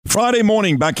Friday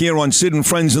morning, back here on Sid and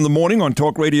Friends in the Morning on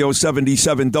Talk Radio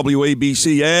 77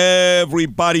 WABC.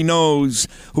 Everybody knows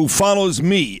who follows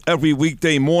me every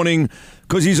weekday morning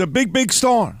because he's a big, big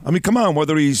star. I mean, come on,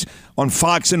 whether he's on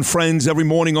Fox and Friends every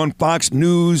morning on Fox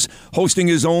News, hosting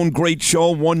his own great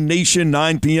show, One Nation,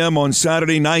 9 p.m. on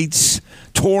Saturday nights,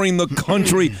 touring the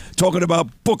country, talking about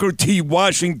Booker T.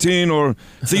 Washington or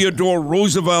Theodore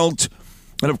Roosevelt.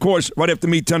 And, of course, right after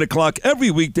me, 10 o'clock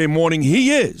every weekday morning,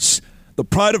 he is the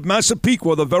pride of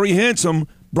Massapequa, the very handsome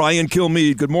Brian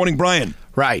Kilmeade. Good morning, Brian.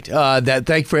 Right.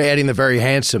 Thanks for adding the very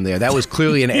handsome there. That was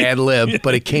clearly an ad lib,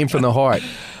 but it came from the heart.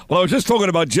 Well, I was just talking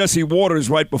about Jesse Waters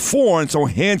right before, and so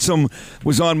handsome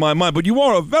was on my mind. But you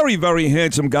are a very, very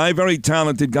handsome guy, very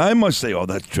talented guy. I must say, oh,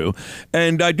 that's true.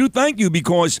 And I do thank you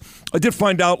because I did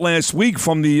find out last week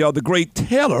from the great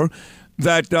Taylor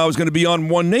that I was going to be on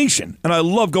One Nation. And I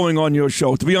love going on your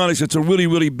show. To be honest, it's a really,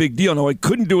 really big deal. Now, I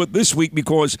couldn't do it this week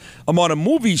because I'm on a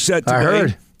movie set today. I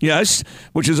heard. Yes,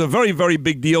 which is a very, very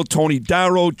big deal. Tony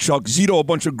Darrow, Chuck Zito, a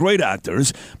bunch of great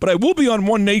actors. But I will be on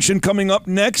One Nation coming up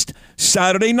next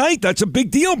Saturday night. That's a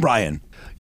big deal, Brian.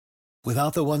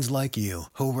 Without the ones like you,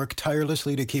 who work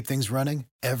tirelessly to keep things running,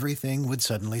 everything would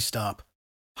suddenly stop.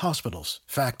 Hospitals,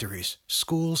 factories,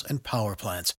 schools, and power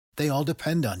plants, they all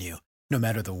depend on you. No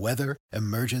matter the weather,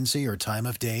 emergency, or time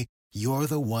of day, you're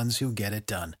the ones who get it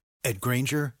done. At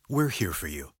Grainger, we're here for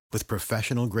you with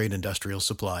professional-grade industrial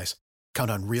supplies.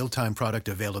 Count on real-time product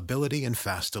availability and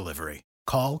fast delivery.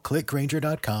 Call,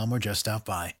 clickgrainger.com, or just stop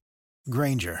by.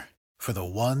 Grainger, for the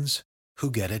ones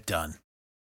who get it done.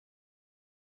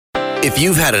 If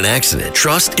you've had an accident,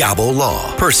 trust Gabo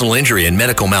Law. Personal injury and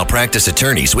medical malpractice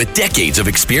attorneys with decades of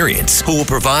experience who will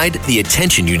provide the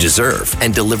attention you deserve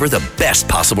and deliver the best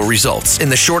possible results in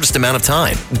the shortest amount of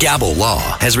time. Gabo Law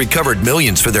has recovered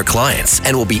millions for their clients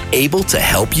and will be able to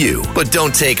help you. But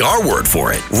don't take our word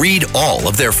for it. Read all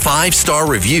of their 5-star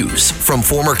reviews from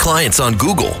former clients on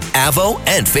Google, Avo,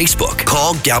 and Facebook.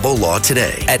 Call Gabo Law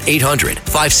today at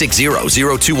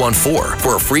 800-560-0214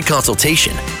 for a free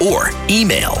consultation or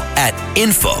email at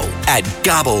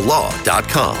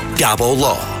info@gabolaw.com. Gabo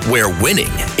Law, where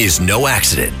winning is no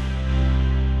accident.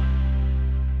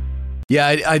 Yeah,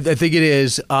 I think it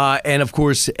is. And, of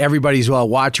course, everybody's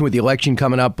watching with the election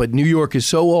coming up. But New York is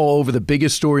so all over the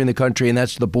biggest story in the country, and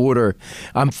that's the border.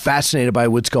 I'm fascinated by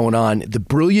what's going on. The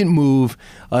brilliant move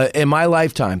in my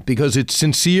lifetime, because it's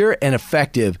sincere and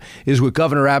effective, is what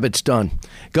Governor Abbott's done.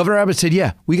 Governor Abbott said,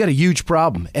 yeah, we got a huge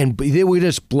problem, and we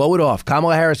just blow it off.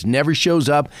 Kamala Harris never shows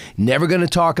up, never going to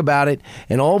talk about it.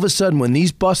 And all of a sudden, when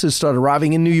these buses start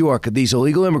arriving in New York, these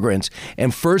illegal immigrants,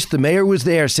 and first the mayor was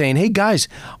there saying, hey, guys,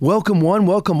 welcome one,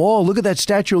 welcome all. Look at that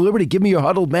Statue of Liberty. Give me your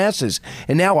huddled masses.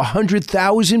 And now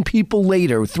 100,000 people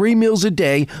later, 3 meals a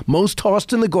day, most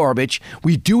tossed in the garbage.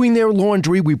 We're doing their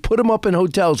laundry. We put them up in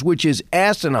hotels, which is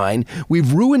asinine.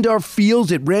 We've ruined our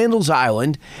fields at Randall's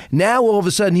Island. Now all of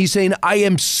a sudden he's saying, I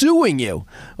am suing you,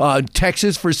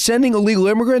 Texas, for sending illegal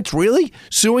immigrants. Really?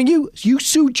 Suing you? You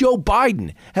sued Joe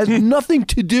Biden. Has nothing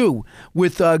to do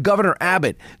with Governor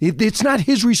Abbott. It's not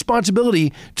his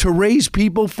responsibility to raise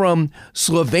people from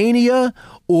Slovenia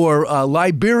or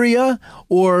Liberia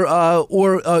or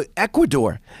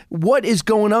Ecuador. What is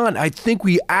going on? I think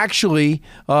we actually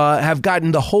have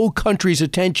gotten the whole country's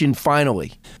attention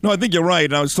finally. No, I think you're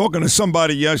right. I was talking to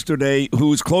somebody yesterday who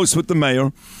was close with the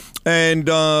mayor, and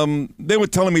they were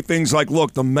telling me things like,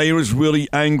 look, the mayor's really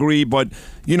angry, but,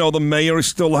 you know, the mayor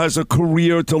still has a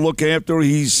career to look after.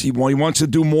 He wants to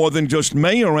do more than just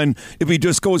mayor, and if he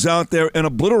just goes out there and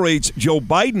obliterates Joe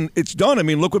Biden, it's done. I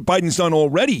mean, look what Biden's done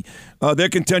already. Their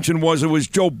contention was it was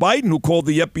Joe Biden who called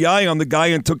the FBI on the guy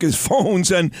and took his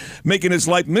phones and making his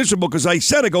life miserable. Because I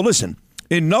go, listen,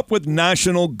 enough with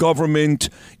national government,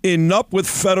 enough with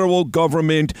federal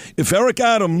government. If Eric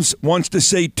Adams wants to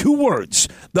say 2 words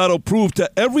that'll prove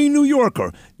to every New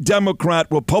Yorker, Democrat,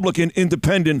 Republican,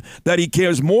 Independent, that he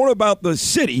cares more about the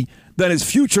city than his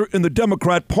future in the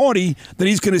Democrat Party, then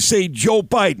he's going to say Joe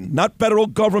Biden, not federal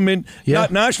government,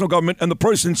 not national government. And the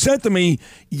person said to me,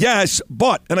 yes,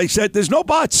 but. And I said, there's no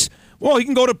buts. Well, he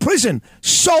can go to prison.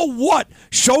 So what?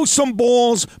 Show some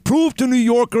balls. Prove to New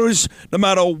Yorkers, no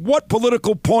matter what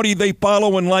political party they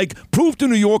follow and like, prove to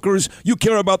New Yorkers you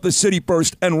care about the city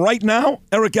first. And right now,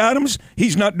 Eric Adams,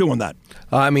 he's not doing that.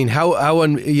 I mean,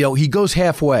 he goes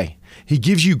halfway. He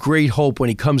gives you great hope when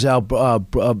he comes out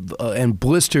and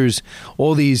blisters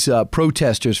all these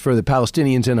protesters for the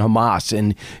Palestinians and Hamas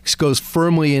and goes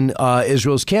firmly in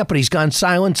Israel's camp, but he's gone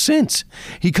silent since.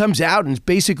 He comes out and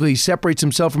basically separates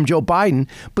himself from Joe Biden.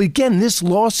 But again, this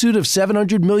lawsuit of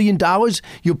 $700 million,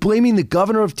 you're blaming the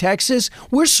governor of Texas?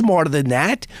 We're smarter than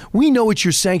that. We know it's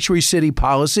your sanctuary city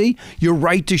policy, your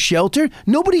right to shelter.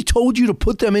 Nobody told you to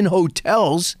put them in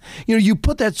hotels. You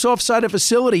put that soft-sided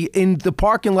facility in the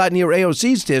parking lot near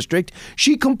AOC's district.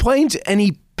 She complains and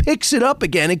he picks it up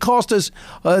again. It cost us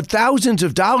thousands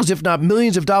of dollars, if not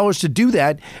millions of dollars to do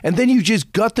that. And then you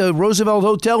just gut the Roosevelt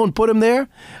Hotel and put him there?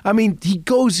 I mean, he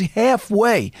goes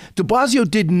halfway. De Blasio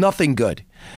did nothing good.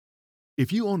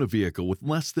 If you own a vehicle with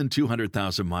less than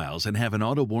 200,000 miles and have an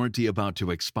auto warranty about to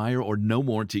expire or no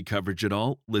warranty coverage at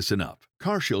all, listen up.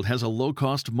 CarShield has a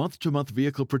low-cost month-to-month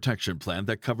vehicle protection plan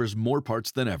that covers more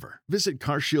parts than ever. Visit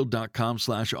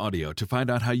carshield.com/audio to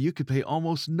find out how you could pay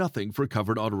almost nothing for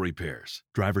covered auto repairs.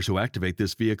 Drivers who activate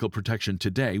this vehicle protection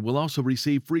today will also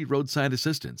receive free roadside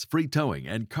assistance, free towing,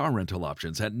 and car rental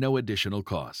options at no additional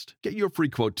cost. Get your free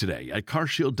quote today at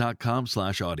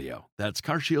carshield.com/audio. That's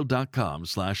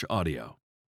carshield.com/audio.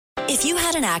 If you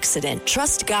had an accident,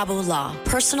 trust Gabo Law,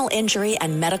 personal injury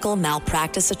and medical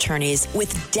malpractice attorneys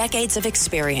with decades of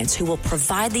experience who will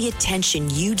provide the attention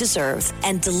you deserve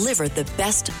and deliver the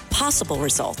best possible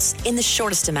results in the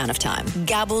shortest amount of time.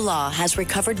 Gabo Law has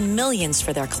recovered millions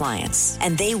for their clients,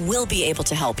 and they will be able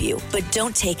to help you. But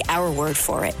don't take our word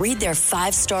for it. Read their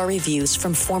 5-star reviews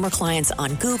from former clients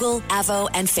on Google, Avo,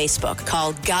 and Facebook.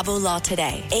 Call Gabo Law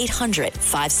today,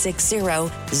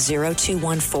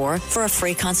 800-560-0214 for a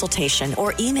free consultation,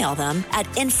 or email them at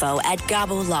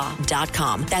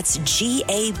info@gabolaw.com. That's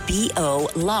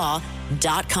GABO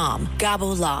law.com.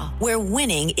 Gabo Law, where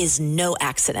winning is no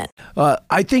accident.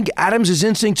 I think Adams'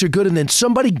 instincts are good, and then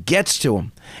somebody gets to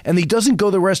him, and he doesn't go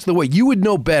the rest of the way. You would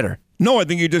know better. No, I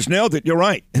think you just nailed it. You're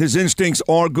right. His instincts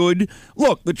are good.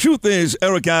 Look, the truth is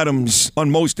Eric Adams, on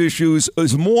most issues,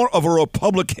 is more of a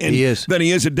Republican than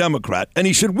he is a Democrat. And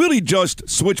he should really just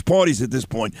switch parties at this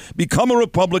point, become a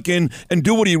Republican, and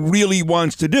do what he really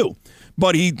wants to do.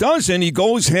 But he doesn't. He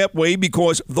goes halfway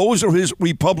because those are his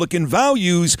Republican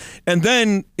values. And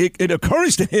then it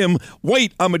occurs to him,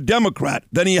 wait, I'm a Democrat.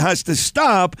 Then he has to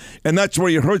stop, and that's where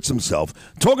he hurts himself.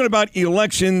 Talking about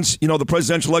elections, the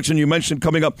presidential election you mentioned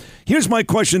coming up. Here's my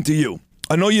question to you.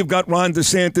 I know you've got Ron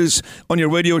DeSantis on your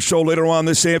radio show later on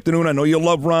this afternoon. I know you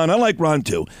love Ron. I like Ron,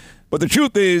 too. But the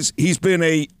truth is, he's been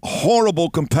a horrible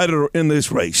competitor in this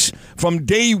race. From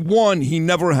day one, he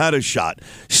never had a shot.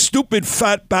 Stupid,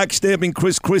 fat, backstabbing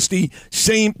Chris Christie,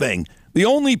 same thing. The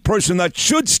only person that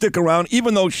should stick around,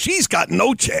 even though she's got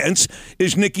no chance,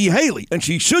 is Nikki Haley. And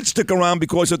she should stick around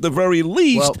because at the very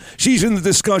least, she's in the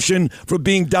discussion for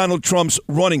being Donald Trump's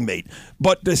running mate.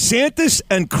 But DeSantis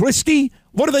and Christie,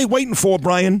 what are they waiting for,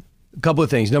 Brian? A couple of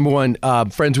things. Number one,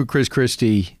 friends with Chris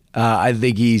Christie. I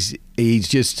think he's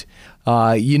just,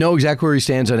 you know exactly where he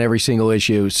stands on every single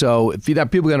issue. So if people are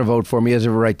going to vote for him, he has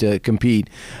every right to compete.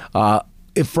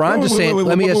 If Ron DeSantis,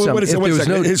 let me ask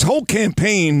something. His whole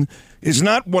campaign is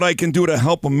not what I can do to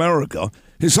help America.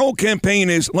 His whole campaign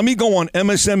is, let me go on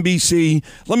MSNBC,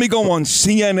 let me go on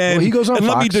CNN, he goes on and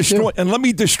Fox, let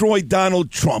me destroy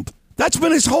Donald Trump. That's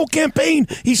been his whole campaign.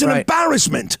 He's an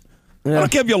embarrassment. Yeah. I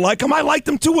don't care if you like him. I liked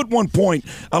him, too, at one point.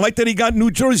 I like that he got New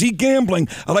Jersey gambling.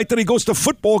 I like that he goes to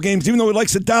football games, even though he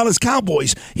likes the Dallas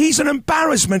Cowboys. He's an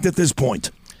embarrassment at this point.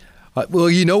 Well,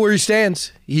 you know where he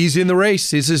stands. He's in the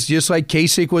race. This is just like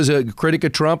Kasich was a critic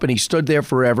of Trump, and he stood there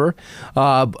forever.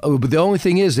 But the only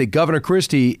thing is that Governor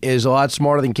Christie is a lot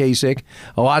smarter than Kasich,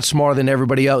 a lot smarter than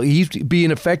everybody else. He'd be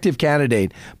an effective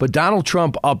candidate. But Donald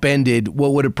Trump upended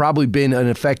what would have probably been an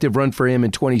effective run for him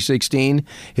in 2016.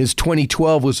 His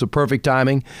 2012 was the perfect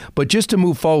timing. But just to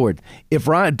move forward,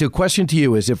 the question to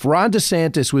you is, if Ron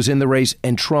DeSantis was in the race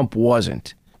and Trump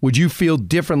wasn't, would you feel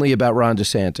differently about Ron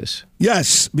DeSantis?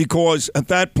 Yes, because at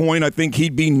that point, I think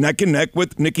he'd be neck and neck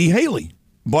with Nikki Haley.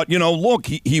 But, look,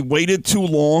 he waited too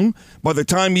long. By the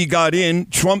time he got in,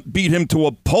 Trump beat him to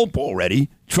a pulp already.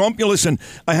 Trump, listen,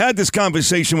 I had this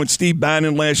conversation with Steve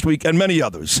Bannon last week and many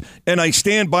others, and I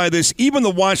stand by this. Even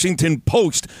the Washington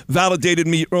Post validated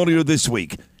me earlier this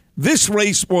week. This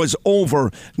race was over,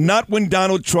 not when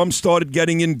Donald Trump started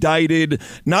getting indicted,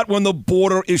 not when the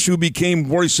border issue became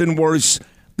worse and worse.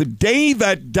 The day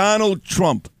that Donald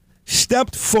Trump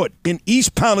stepped foot in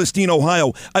East Palestine,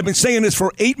 Ohio, I've been saying this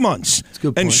for 8 months,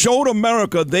 and showed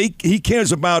America he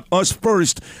cares about us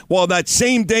first, while that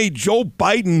same day Joe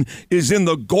Biden is in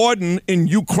the garden in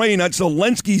Ukraine at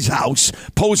Zelensky's house,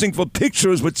 posing for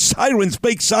pictures with sirens,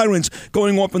 fake sirens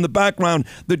going off in the background.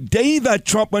 The day that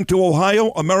Trump went to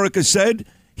Ohio, America said,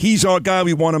 he's our guy,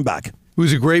 we want him back. It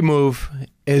was a great move.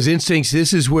 His instincts,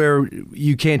 this is where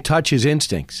you can't touch his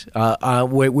instincts,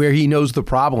 where he knows the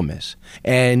problem is.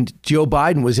 And Joe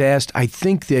Biden was asked, I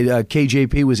think that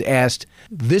KJP was asked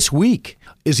this week,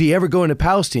 is he ever going to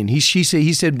Palestine? He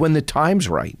said, when the time's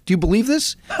right. Do you believe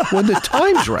this? When the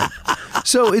time's right.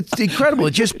 So it's incredible.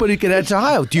 It's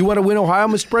Ohio. Do you want to win Ohio,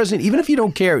 Mr. President? Even if you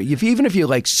don't care, even if you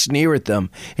like sneer at them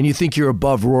and you think you're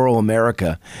above rural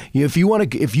America, if you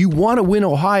want to win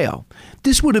Ohio,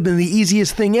 this would have been the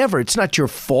easiest thing ever. It's not your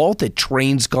fault that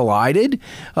trains collided.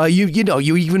 You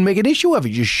even make an issue of it.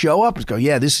 You show up and go,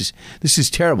 yeah, this is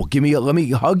terrible. Let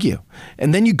me hug you,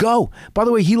 and then you go. By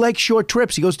the way, he likes short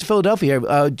trips. He goes to Philadelphia.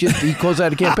 He calls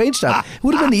out a campaign stop. It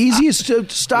would have been the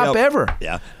easiest stop ever.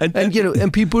 Yeah, and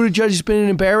Pete Buttigieg has been an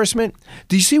embarrassment.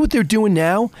 Do you see what they're doing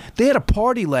now? They had a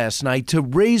party last night to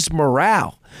raise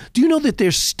morale. Do you know that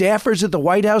there's staffers at the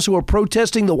White House who are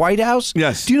protesting the White House?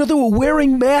 Yes. Do you know they were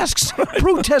wearing masks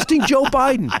protesting Joe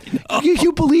Biden?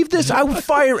 You believe this? I would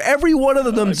fire every one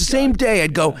of them the same day.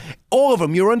 I'd go, all of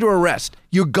them, you're under arrest.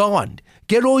 You're gone.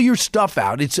 Get all your stuff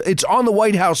out. It's on the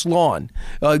White House lawn.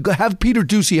 Have Peter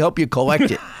Doocy help you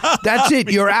collect it. That's it.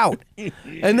 You're out.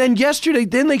 And then yesterday,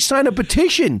 they signed a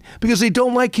petition because they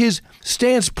don't like his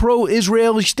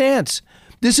pro-Israeli stance.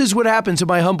 This is what happens, in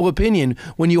my humble opinion,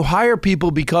 when you hire people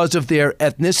because of their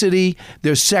ethnicity,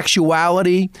 their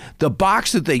sexuality, the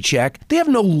box that they check. They have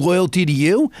no loyalty to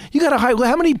you. You got to hire.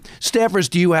 How many staffers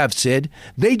do you have, Sid?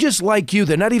 They just like you.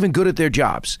 They're not even good at their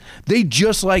jobs. They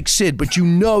just like Sid, but you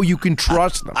know you can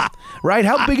trust them, right?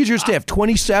 How big is your staff?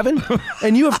 27?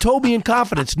 And you have told me in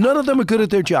confidence, none of them are good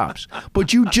at their jobs,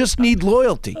 but you just need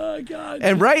loyalty. Oh, God.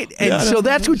 And right? And yeah, so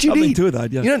that's what you need. To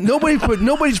that, yeah. You know,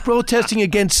 nobody's protesting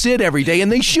against Sid every day,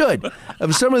 and they should.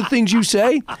 Of some of the things you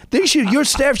say, they should. Your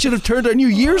staff should have turned on you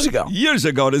years ago. Years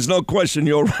ago, there's no question.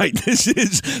 You're right. This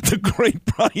is the great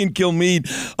Brian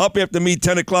Kilmeade, up after me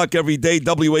 10 o'clock every day,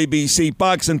 WABC,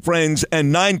 Fox and Friends,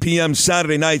 and 9 p.m.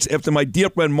 Saturday nights after my dear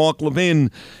friend Mark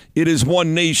Levin. It is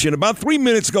One Nation. About 3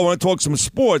 minutes ago, I want to talk some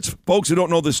sports. Folks who don't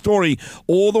know the story,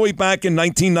 all the way back in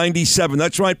 1997.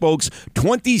 That's right, folks.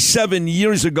 27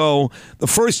 years ago, the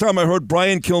first time I heard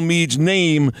Brian Kilmeade's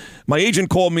name, my agent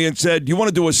called me and said, "You want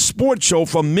to do a sports show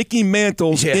from Mickey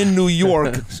Mantle's in New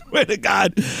York?" Swear to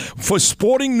God. For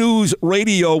Sporting News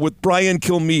Radio with Brian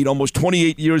Kilmeade, almost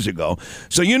 28 years ago.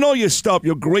 So you know your stuff.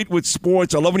 You're great with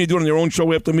sports. I love when you do it on your own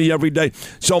show after me every day.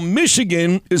 So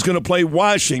Michigan is going to play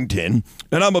Washington,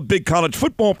 and I'm a big college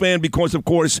football fan because, of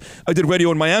course, I did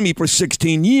radio in Miami for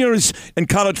 16 years, and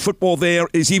college football there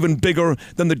is even bigger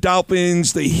than the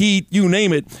Dolphins, the Heat, you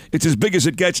name it. It's as big as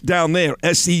it gets down there,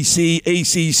 SEC,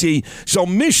 ACC. So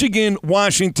Michigan,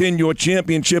 Washington, your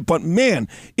championship. But, man,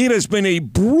 it has been a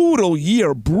brutal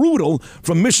year, brutal,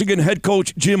 from Michigan head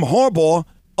coach Jim Harbaugh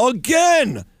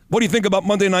again. What do you think about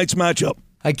Monday night's matchup?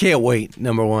 I can't wait,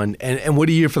 number one. And what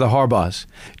a year for the Harbaughs.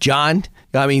 John,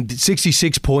 I mean,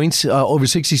 66 points, over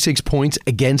 66 points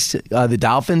against the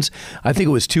Dolphins. I think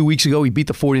it was 2 weeks ago we beat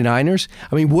the 49ers.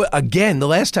 I mean, again, the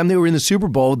last time they were in the Super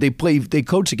Bowl, they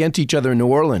coached against each other in New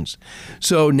Orleans.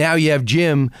 So now you have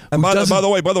Jim. And by the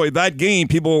way, that game,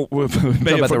 people may have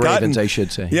forgotten. The Ravens, I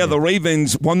should say. Yeah, the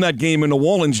Ravens won that game in New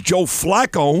Orleans. Joe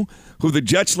Flacco, who the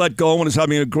Jets let go and is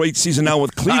having a great season now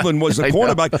with Cleveland, was the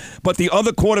quarterback. But the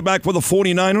other quarterback for the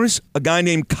 49ers, a guy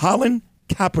named Colin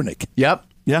Kaepernick. Yep.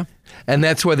 Yeah. And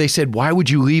that's why they said, why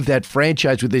would you leave that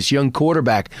franchise with this young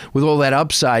quarterback with all that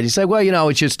upside? He said, well,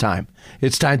 it's just time.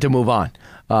 It's time to move on.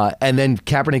 And then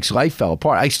Kaepernick's life fell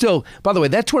apart. By the way,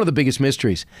 that's one of the biggest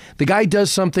mysteries. The guy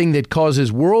does something that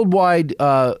causes worldwide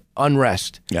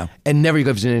unrest and never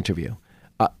gives an interview.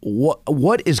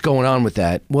 What is going on with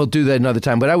that? We'll do that another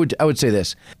time. But I would say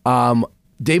this.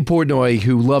 Dave Portnoy,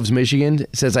 who loves Michigan,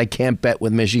 says, I can't bet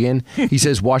with Michigan. He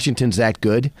says Washington's that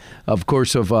good, of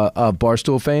course, of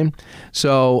Barstool fame.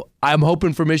 So I'm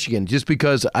hoping for Michigan just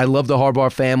because I love the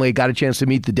Harbaugh family. Got a chance to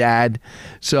meet the dad.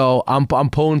 So I'm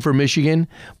pulling for Michigan.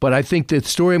 But I think the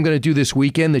story I'm going to do this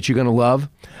weekend that you're going to love,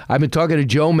 I've been talking to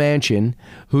Joe Manchin,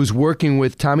 who's working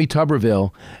with Tommy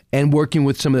Tuberville and working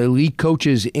with some of the elite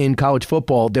coaches in college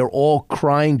football. They're all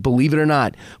crying, believe it or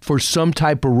not, for some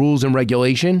type of rules and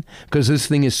regulation because this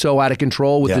thing is so out of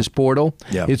control with this portal.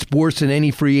 Yeah. It's worse than any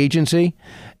free agency.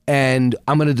 And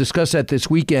I'm going to discuss that this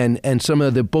weekend, and some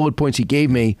of the bullet points he gave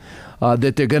me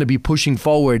that they're going to be pushing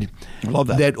forward. I love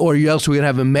that. Or else we're going to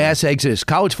have a mass exodus.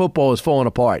 College football is falling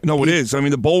apart. No, it is. I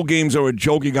mean, the bowl games are a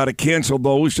joke. You got to cancel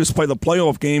those. Just play the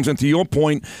playoff games. And to your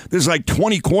point, there's like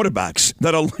 20 quarterbacks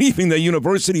that are leaving their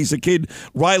universities. The kid,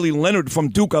 Riley Leonard from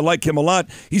Duke, I like him a lot.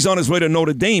 He's on his way to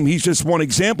Notre Dame. He's just one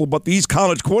example. But these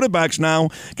college quarterbacks now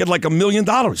get like $1 million,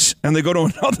 and they go to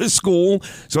another school.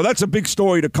 So that's a big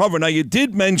story to cover. Now, you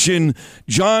did mention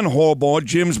John Harbaugh,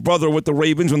 Jim's brother with the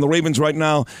Ravens, when the Ravens right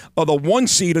now are the 1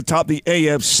 seed atop the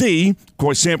AFC. Of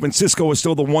course, San Francisco is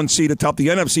still the 1 seed atop the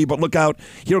NFC, but look out,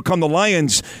 here come the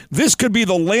Lions. This could be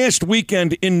the last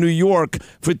weekend in New York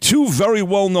for two very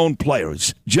well-known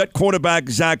players. Jet quarterback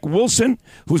Zach Wilson,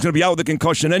 who's going to be out with a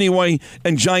concussion anyway,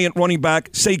 and Giant running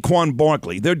back Saquon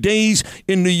Barkley. Their days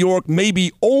in New York may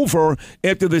be over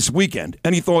after this weekend.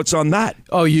 Any thoughts on that?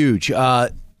 Oh, huge.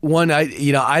 One,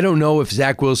 I don't know if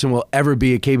Zach Wilson will ever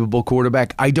be a capable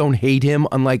quarterback. I don't hate him,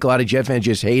 unlike a lot of Jet fans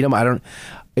just hate him. I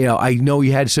know he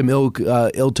had some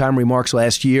ill-timed remarks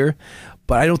last year,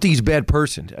 but I don't think he's a bad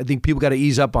person. I think people got to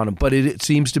ease up on him, but it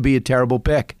seems to be a terrible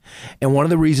pick. And one of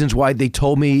the reasons why they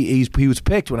told me he was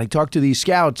picked, when I talked to these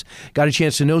scouts, got a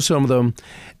chance to know some of them,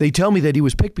 they tell me that he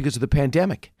was picked because of the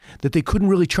pandemic, that they couldn't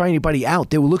really try anybody out.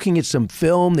 They were looking at some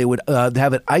film. They would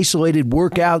have an isolated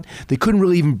workout. They couldn't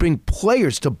really even bring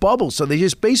players to bubble. So they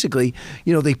just basically,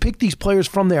 they picked these players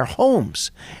from their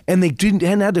homes, and they didn't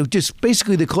have to just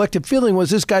basically the collective feeling was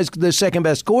this guy's the second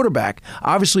best quarterback.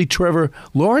 Obviously, Trevor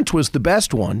Lawrence was the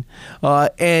best one. So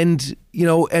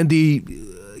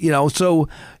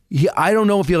I don't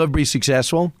know if he'll ever be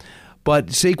successful. But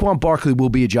Saquon Barkley will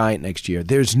be a Giant next year.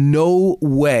 There's no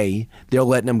way they're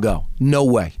letting him go. No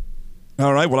way.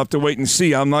 All right, we'll have to wait and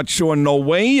see. I'm not sure. No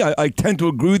way. I tend to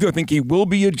agree with you. I think he will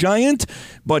be a Giant.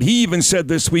 But he even said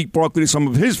this week, Barkley, to some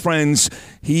of his friends,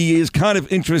 he is kind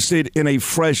of interested in a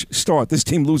fresh start. This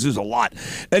team loses a lot.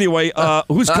 Anyway,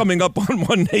 who's coming up on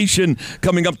One Nation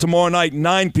coming up tomorrow night,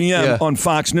 9 p.m. on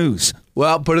Fox News?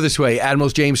 Well, put it this way, Admiral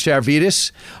James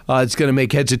Stavridis, it's going to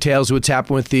make heads or tails of what's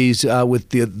happened with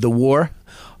the war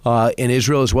in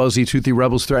Israel, as well as the Houthi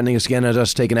rebels threatening us again, as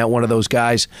us taking out one of those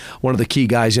guys, one of the key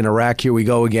guys in Iraq. Here we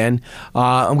go again.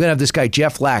 I'm going to have this guy,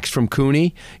 Jeff Lax from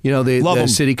Cooney, the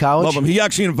City College. Love him. He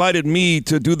actually invited me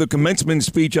to do the commencement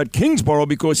speech at Kingsborough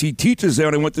because he teaches there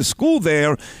and I went to school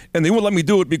there, and they wouldn't let me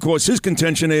do it because his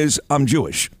contention is I'm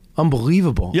Jewish.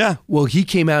 Unbelievable. Yeah. Well, he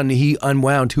came out and he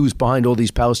unwound who's behind all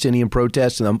these Palestinian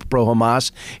protests and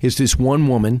pro-Hamas. Is this one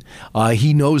woman.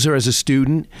 He knows her as a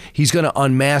student. He's going to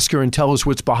unmask her and tell us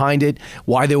what's behind it,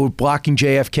 why they were blocking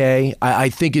JFK. I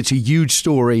think it's a huge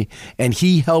story, and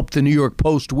he helped the New York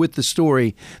Post with the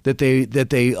story that they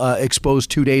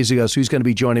exposed 2 days ago. So he's going to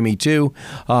be joining me too.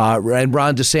 And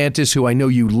Ron DeSantis, who I know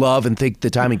you love and think the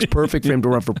timing's perfect for him to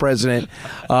run for president,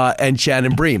 and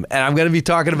Shannon Bream. And I'm going to be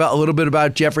talking a little bit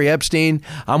about Jeffrey Epstein.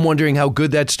 I'm wondering how good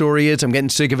that story is. I'm getting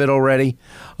sick of it already.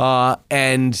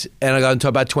 And I'm going to talk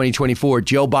about 2024.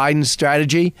 Joe Biden's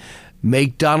strategy,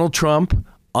 make Donald Trump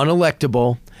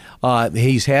unelectable.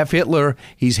 He's half Hitler,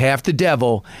 he's half the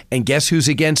devil, and guess who's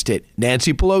against it?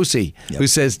 Nancy Pelosi, who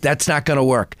says that's not going to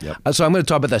work. So I'm going to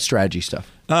talk about that strategy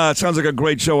stuff. It sounds like a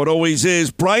great show. It always is.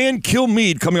 Brian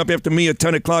Kilmeade coming up after me at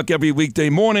 10 o'clock every weekday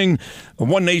morning.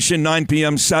 One Nation, 9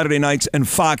 p.m. Saturday nights, and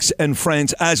Fox and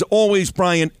Friends. As always,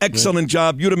 Brian, excellent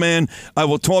job. You're the man. I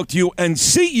will talk to you and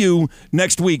see you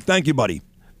next week. Thank you, buddy.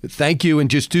 Thank you, and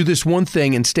just do this one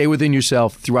thing and stay within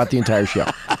yourself throughout the entire show.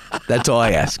 That's all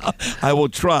I ask. I will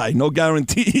try. No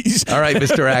guarantees. All right,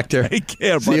 Mr. Actor. Take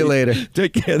care, buddy. See you later.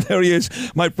 Take care. There he is,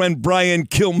 my friend Brian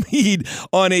Kilmeade,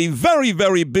 on a very,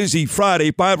 very busy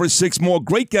Friday. 5 or 6 more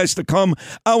great guests to come.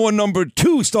 Hour number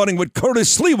 2, starting with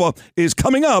Curtis Sliwa, is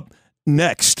coming up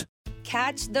next.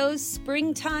 Catch those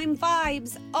springtime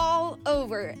vibes all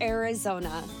over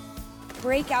Arizona.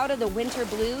 Break out of the winter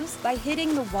blues by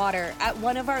hitting the water at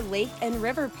one of our lake and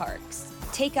river parks.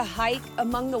 Take a hike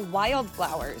among the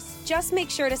wildflowers. Just make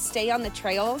sure to stay on the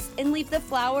trails and leave the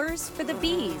flowers for the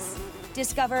bees.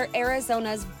 Discover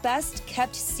Arizona's best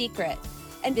kept secret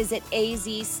and visit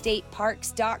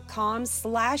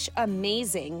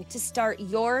azstateparks.com/amazing to start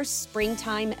your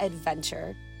springtime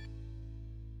adventure.